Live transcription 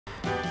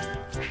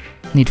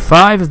Need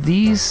 5 of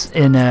these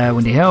in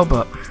Windy Hill,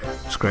 but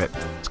screw it.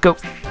 Let's go.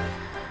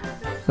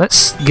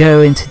 Let's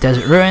go into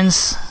Desert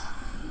Ruins.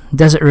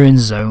 Desert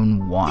Ruins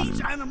Zone 1.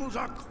 These animals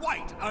are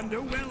quite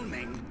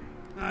underwhelming.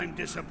 I'm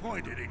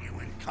disappointed in you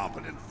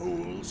incompetent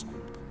fools.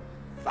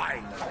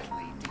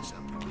 Violently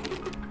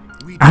disappointed.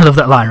 I love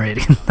that line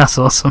really. That's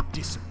awesome.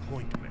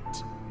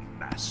 Disappointment,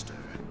 master.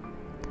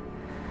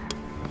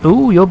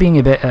 Ooh, you're being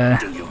a bit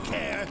Do you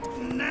care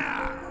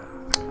now?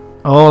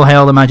 all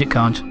hail the magic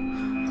conch.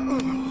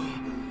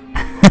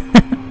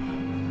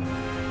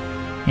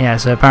 Yeah,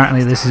 so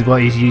apparently this is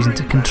what he's using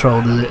to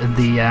control the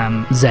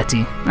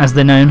Zeti, as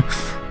they're known.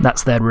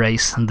 That's their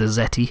race, the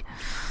Zeti.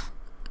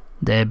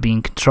 They're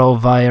being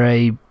controlled via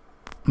a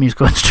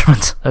musical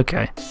instrument.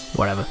 Okay,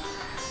 whatever.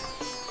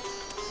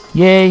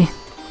 Yay!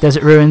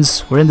 Desert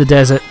Ruins, we're in the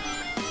desert.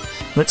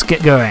 Let's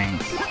get going.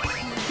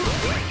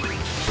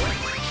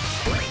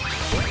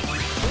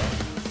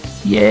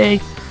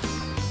 Yay!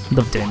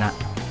 Love doing that.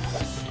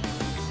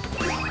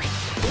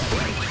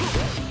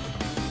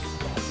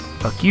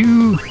 Fuck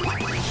you!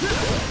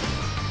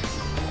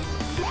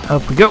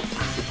 Up we go!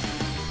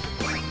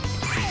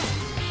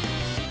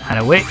 And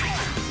away!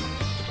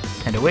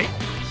 And away!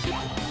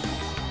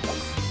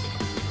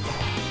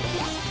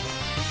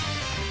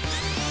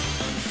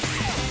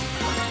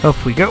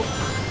 Up we go!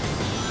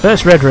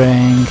 First red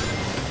ring!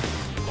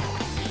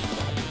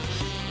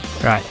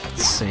 Right,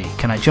 let's see.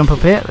 Can I jump up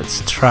here?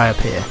 Let's try up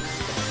here.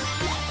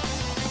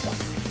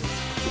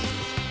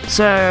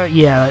 So,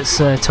 yeah, let's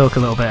talk a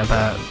little bit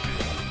about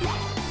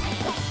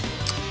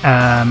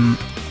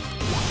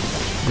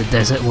the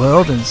desert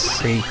world and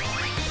see.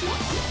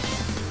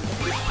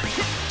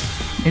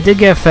 It did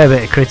get a fair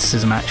bit of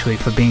criticism actually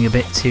for being a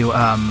bit too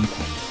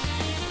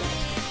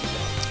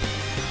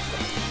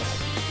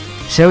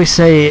shall we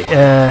say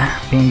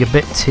being a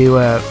bit too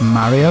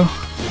Mario.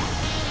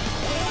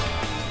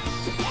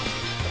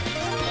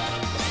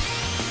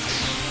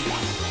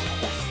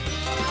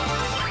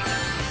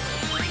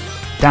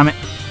 Damn it.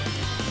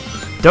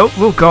 Don't,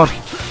 oh god.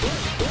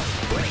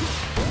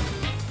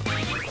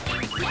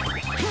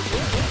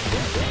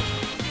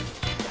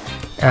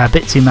 A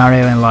bit too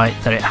Mario in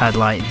like that it had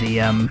like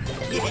the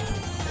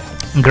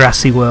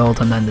grassy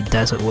world and then the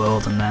desert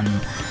world and then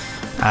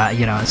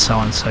you know, and so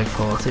on and so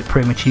forth. It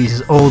pretty much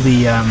uses all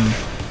the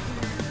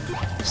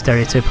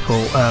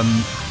stereotypical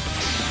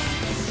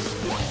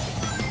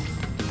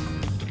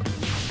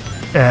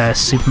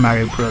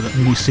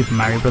New Super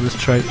Mario Brothers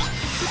tropes.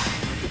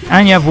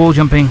 And you have wall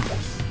jumping.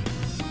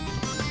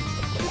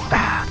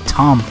 Ah,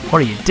 Tom,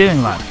 what are you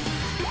doing, lad?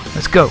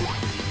 Let's go.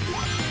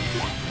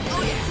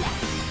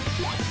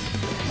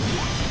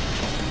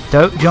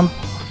 Don't jump.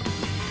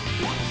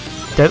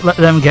 Don't let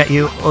them get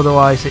you,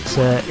 otherwise it's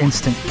an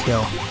instant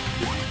kill.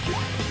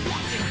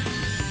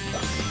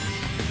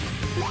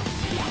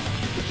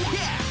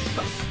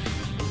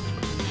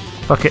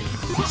 Fuck it,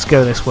 let's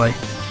go this way.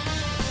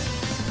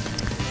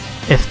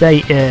 If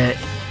they,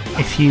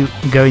 if you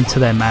go into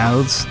their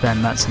mouths,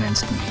 then that's an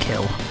instant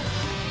kill.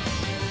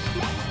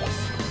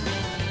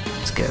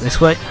 Let's go this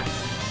way.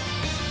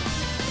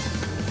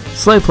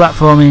 Slow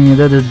platforming.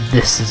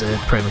 This is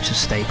pretty much a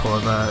staple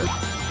of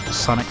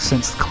Sonic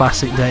since the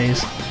classic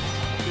days.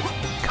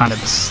 Kind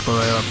of the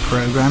slower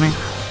programming,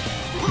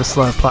 the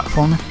slower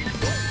platforming.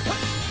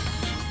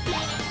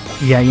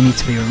 Yeah, you need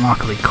to be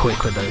remarkably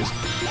quick with those.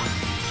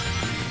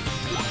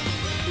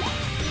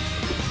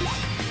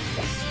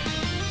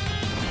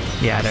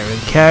 Yeah, I don't really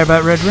care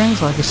about red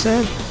rings, like I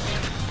said.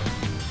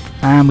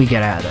 And we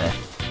get out of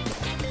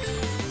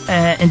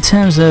there. In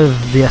terms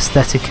of the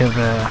aesthetic of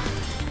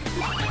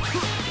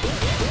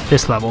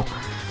this level,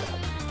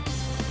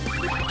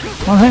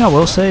 one thing I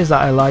will say is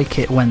that I like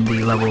it when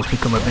the levels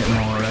become a bit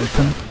more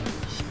open,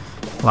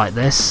 like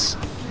this,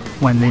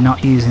 when they're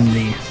not using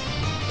the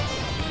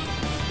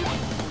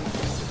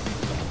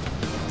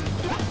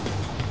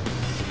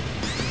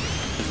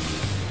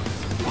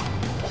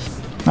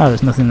oh,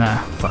 there's nothing there.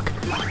 Fuck.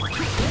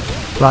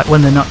 Like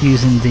when they're not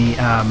using the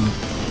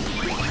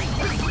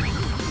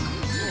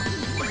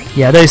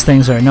yeah, those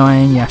things are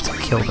annoying, you have to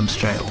kill them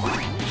straight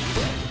away.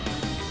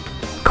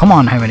 Come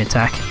on, homing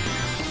attack.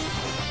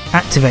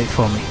 Activate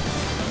for me.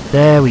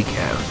 There we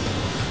go.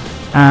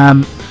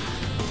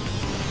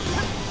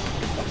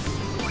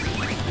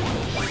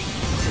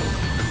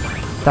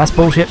 That's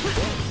bullshit.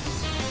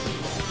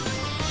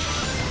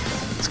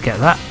 Let's get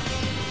that.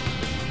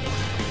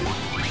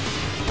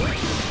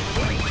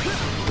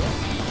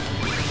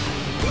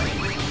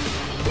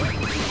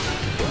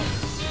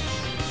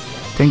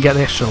 Didn't get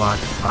the extra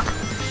life. Fuck.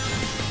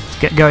 Let's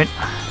get going.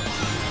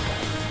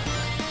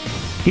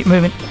 Keep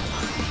moving.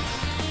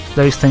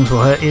 Those things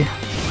will hurt you.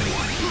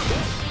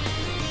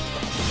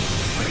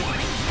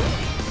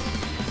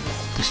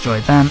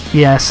 Destroy them.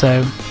 Yeah,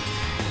 so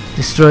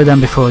destroy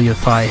them before your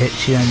fire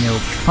hits you and you'll be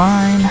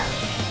fine.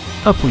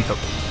 Up we go.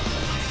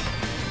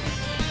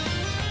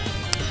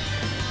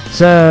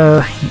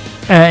 So,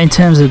 in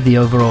terms of the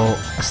overall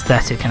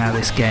aesthetic and how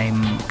this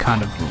game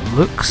kind of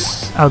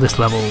looks, how this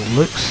level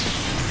looks,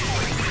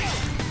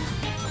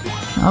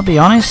 I'll be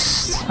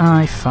honest,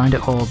 I find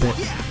it all a bit...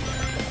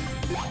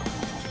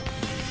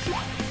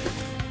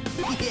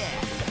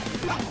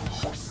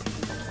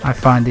 I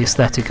find the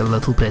aesthetic a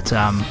little bit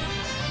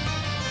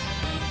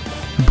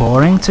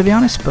boring, to be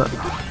honest, but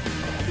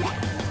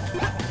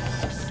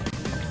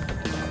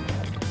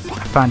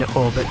I find it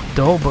all a bit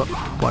dull, but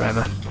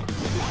whatever.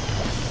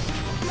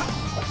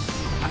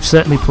 I've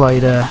certainly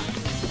played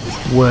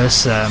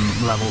worse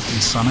levels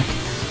in Sonic,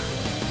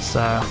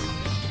 so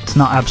it's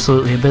not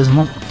absolutely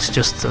abysmal, it's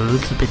just a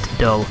little bit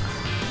dull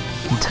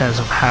in terms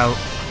of how...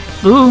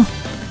 Ooh!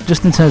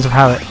 Just in terms of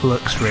how it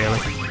looks, really.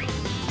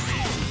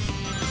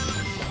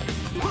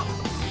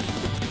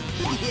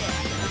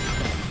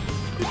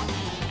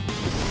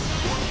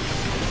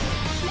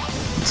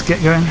 Let's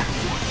get going.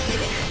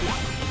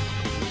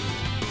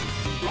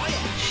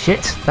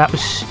 Shit, that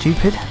was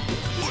stupid.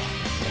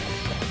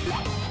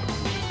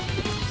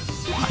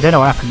 I don't know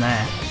what happened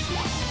there.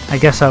 I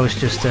guess I was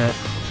just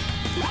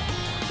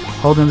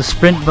holding the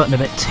sprint button a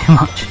bit too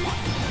much,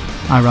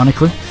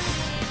 ironically.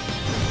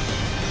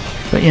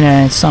 But you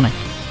know, it's Sonic.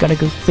 Gotta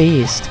go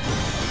fast.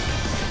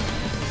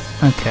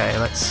 Okay,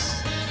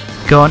 let's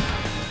go on.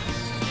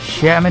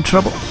 Shit, I'm in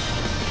trouble.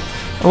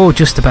 Oh,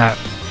 just about.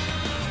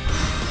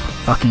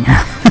 Fucking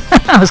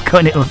I was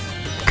cutting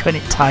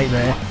it tight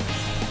there.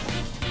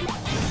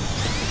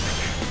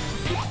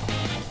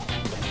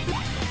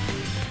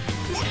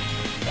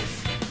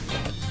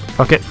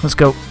 Fuck it, let's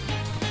go.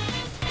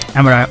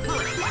 And we're out.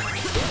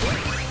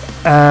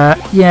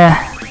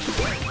 Yeah.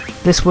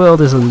 This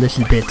world is a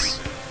little bit...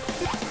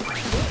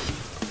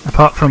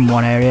 Apart from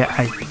one area,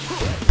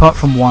 apart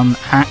from one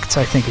act,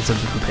 I think it's a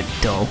little bit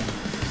dull.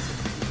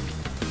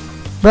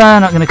 But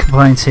I'm not going to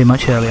complain too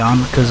much early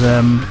on, because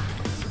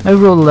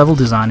overall the level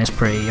design is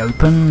pretty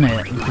open.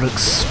 It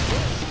looks...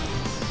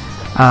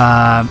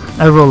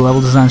 overall the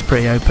level design is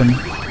pretty open.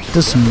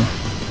 Does some...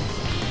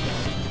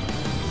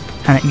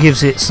 And it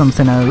gives it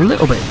something a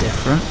little bit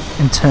different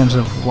in terms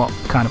of what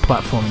kind of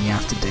platforming you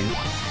have to do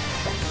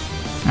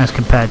as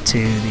compared to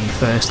the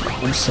first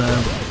level, so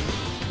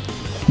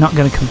not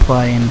going to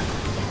complain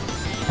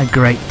a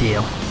great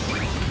deal.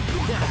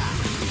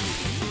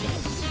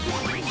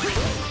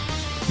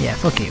 Yeah,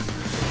 fuck you.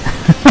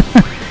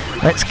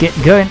 Let's get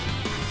going.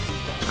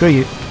 Screw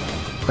you.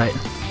 Right.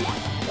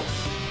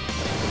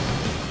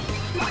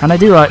 And I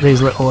do like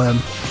these little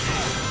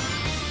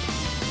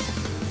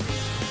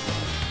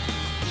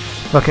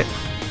fuck it.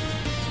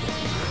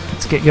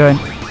 Let's get going.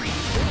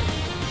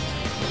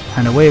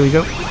 And away we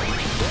go.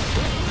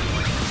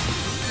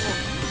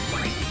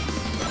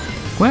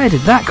 Where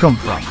did that come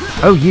from?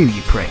 Oh, you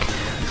prick.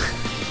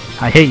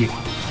 I hear you.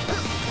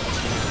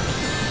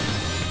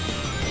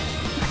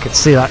 I could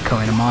see that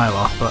coming a mile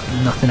off, but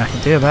nothing I can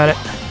do about it.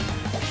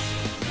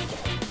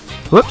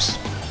 Whoops.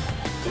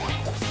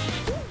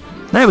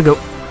 There we go.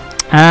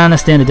 And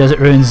that's the end of Desert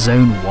Ruins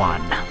Zone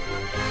 1.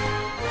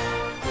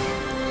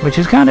 Which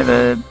is kind of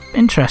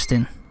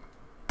interesting.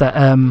 That,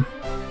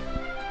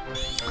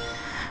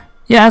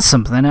 yeah, that's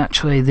something,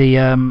 actually.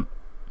 The,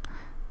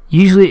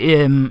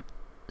 usually,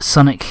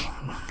 Sonic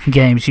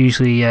games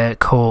usually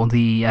call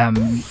the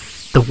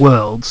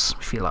worlds,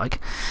 if you like,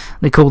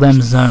 they call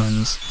them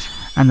zones,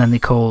 and then they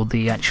call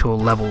the actual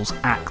levels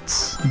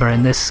acts. But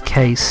in this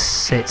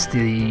case, it's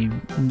the,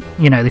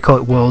 you know, they call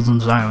it worlds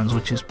and zones,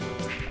 which is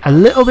a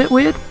little bit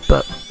weird,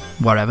 but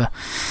whatever.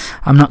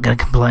 I'm not going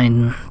to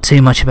complain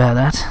too much about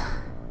that.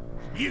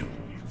 You,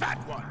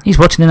 fat one. He's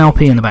watching an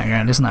LP in the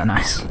background, isn't that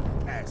nice?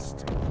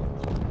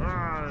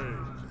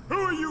 Who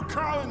are you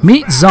calling?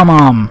 Meet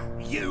Zomom.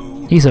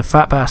 You. He's a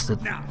fat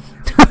bastard. Now,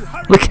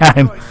 Look at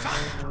him.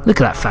 Look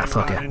at that fat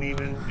fucker. an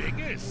even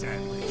bigger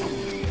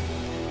sandwich.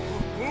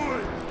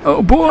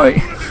 Oh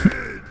boy!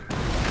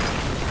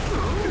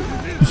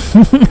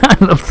 I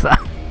love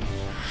that.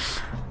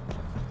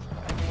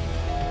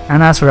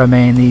 And that's what I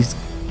mean, these...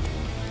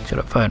 Shut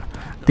up, phone.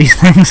 These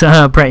things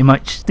are pretty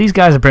much... These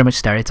guys are pretty much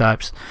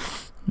stereotypes.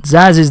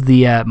 Zaz is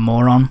the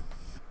moron.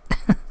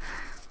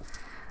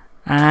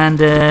 And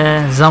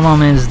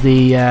Zomom is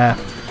the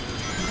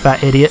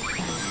fat idiot.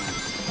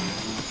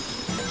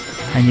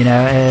 And you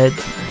know,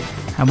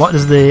 and what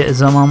does the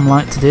Zomom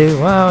like to do?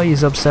 Well,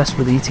 he's obsessed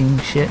with eating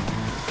shit.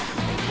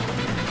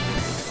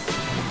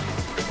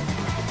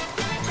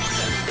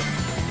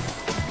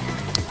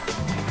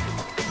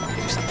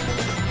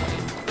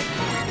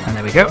 And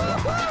there we go.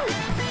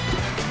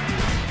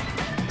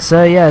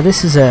 So yeah,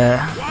 this is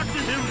a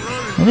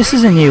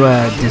new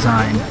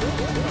design,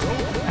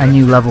 a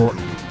new level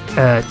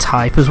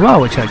type as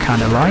well, which I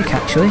kind of like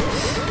actually.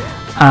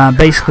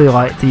 Basically,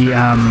 like the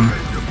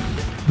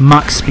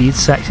max speed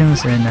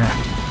sections in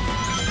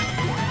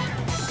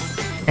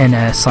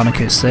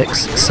Sonic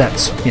 06,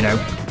 except, you know,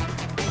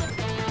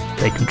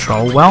 they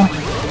control well.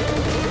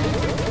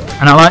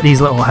 And I like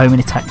these little homing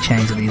attack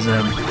chains of these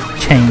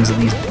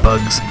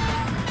bugs.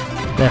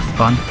 They're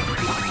fun.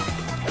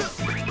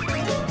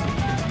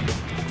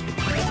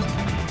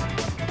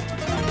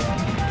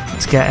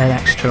 Let's get an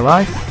extra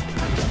life.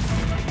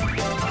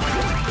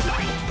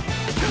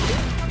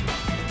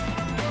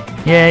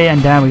 Yay,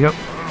 and down we go.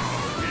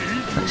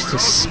 Let's Just to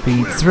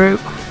speed through.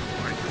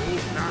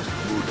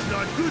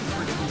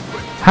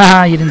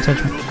 Haha, you didn't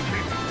touch me.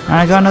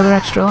 I got another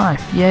extra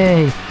life.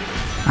 Yay!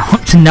 I'm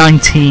up to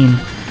 19.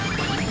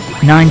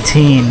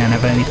 19, and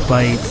I've only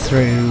played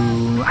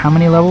through how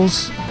many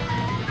levels?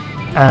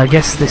 I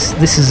guess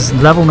this is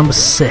level number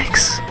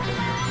 6.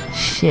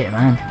 Shit,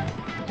 man.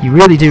 You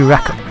really do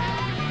rack up.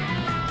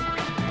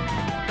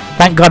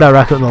 Thank God I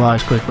rack up the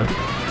lives quickly.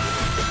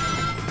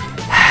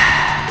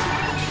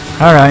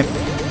 Alright.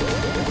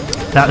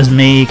 That was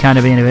me kind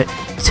of being a bit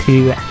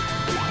too...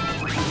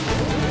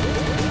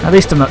 At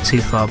least I'm not too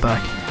far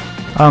back.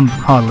 I'm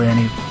hardly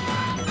any...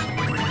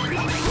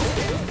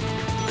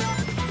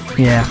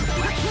 Yeah.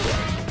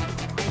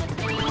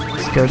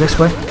 Let's go this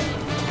way.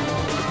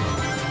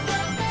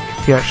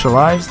 A few extra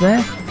lives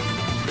there.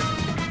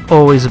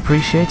 Always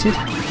appreciated.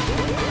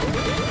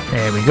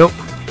 There we go.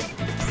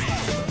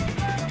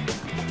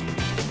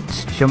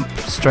 Let's jump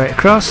straight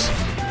across.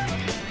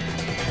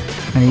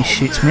 And he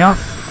shoots me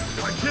off.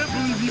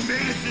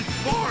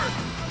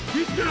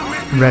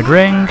 Red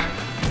ring.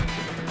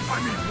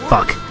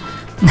 Fuck.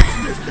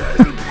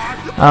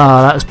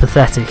 Oh, that was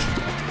pathetic.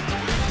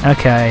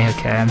 Okay,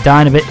 I'm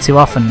dying a bit too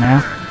often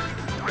now.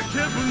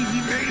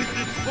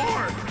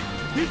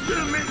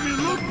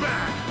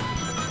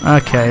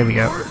 Okay, here we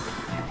go.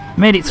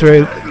 Made it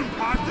through.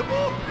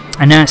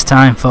 And now it's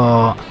time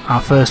for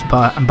our first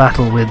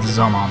battle with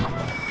Zomon.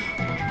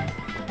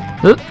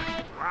 Oop.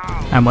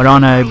 And we're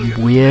on a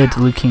weird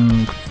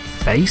looking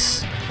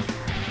face.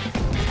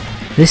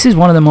 This is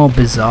one of the more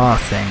bizarre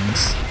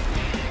things.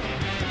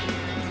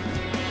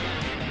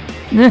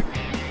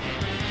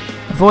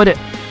 Avoid it.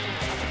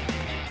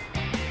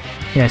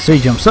 Yeah, so he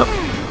jumps up.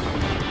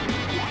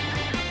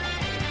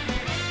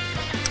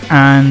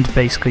 And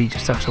basically you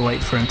just have to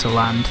wait for him to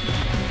land.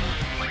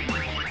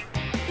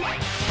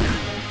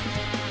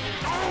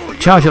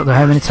 Charge up the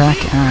homing attack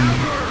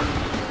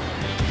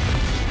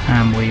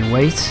and we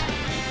wait.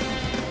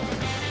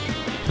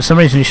 For some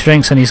reason he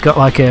shrinks and he's got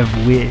like a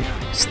weird...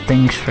 His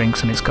thing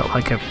shrinks and it's got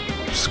like a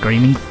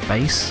screaming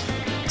face.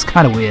 It's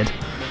kind of weird.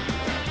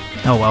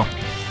 Oh well.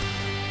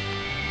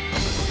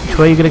 Which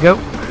way are you gonna go?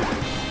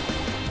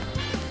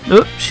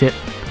 Oh shit.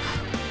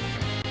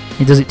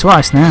 He does it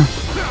twice now.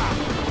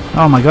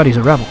 Oh my god, he's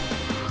a rebel.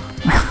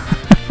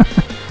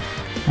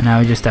 And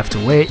now we just have to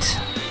wait.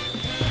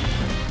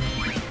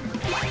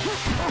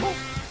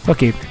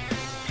 Fuck you.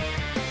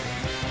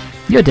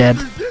 You're dead.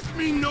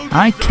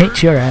 I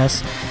kicked your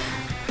ass.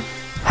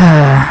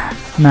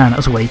 Man, that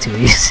was way too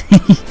easy.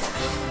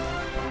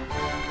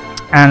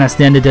 And that's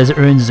the end of Desert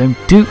Ruins Zone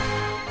 2.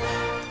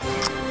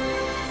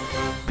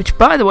 Which,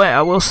 by the way,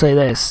 I will say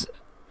this.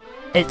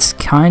 It's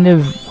kind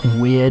of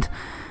weird.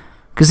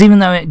 Because even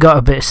though it got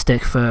a bit of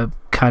stick for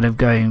kind of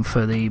going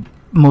for the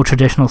more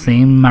traditional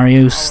theme,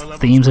 Mario's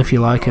themes, if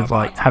you like, of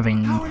like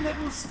having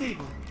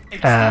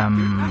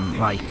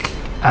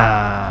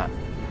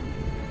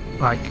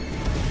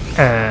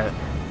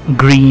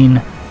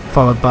green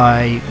followed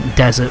by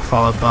desert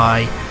followed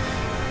by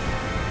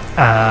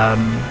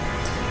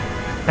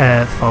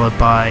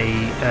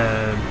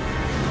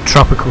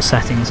tropical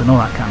settings and all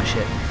that kind of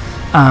shit.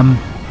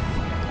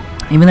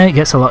 Even though it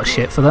gets a lot of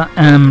shit for that,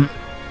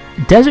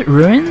 Desert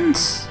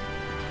Ruins.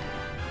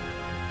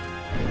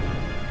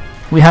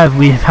 We've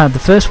had the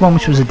first one,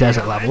 which was a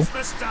desert level.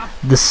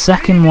 The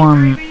second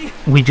one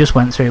we just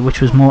went through,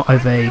 which was more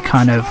of a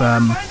kind of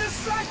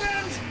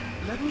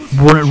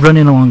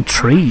running along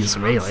trees,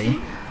 really.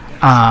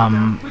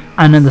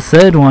 And then the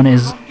third one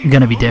is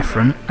going to be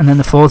different, and then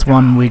the fourth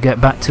one we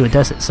get back to a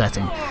desert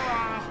setting.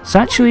 So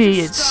actually,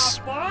 it's...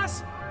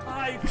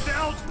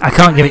 I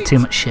can't give it too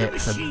much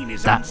shit for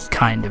that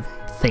kind of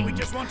thing,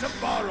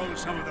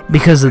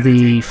 because of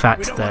the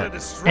fact that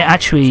it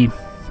actually,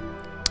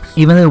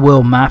 even though the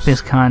world map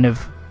is kind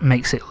of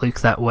makes it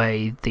look that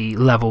way, the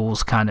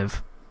levels kind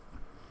of,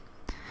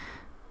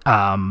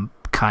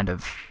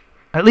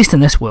 at least in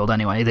this world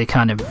anyway, they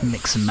kind of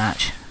mix and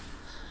match.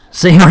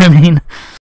 See what I mean?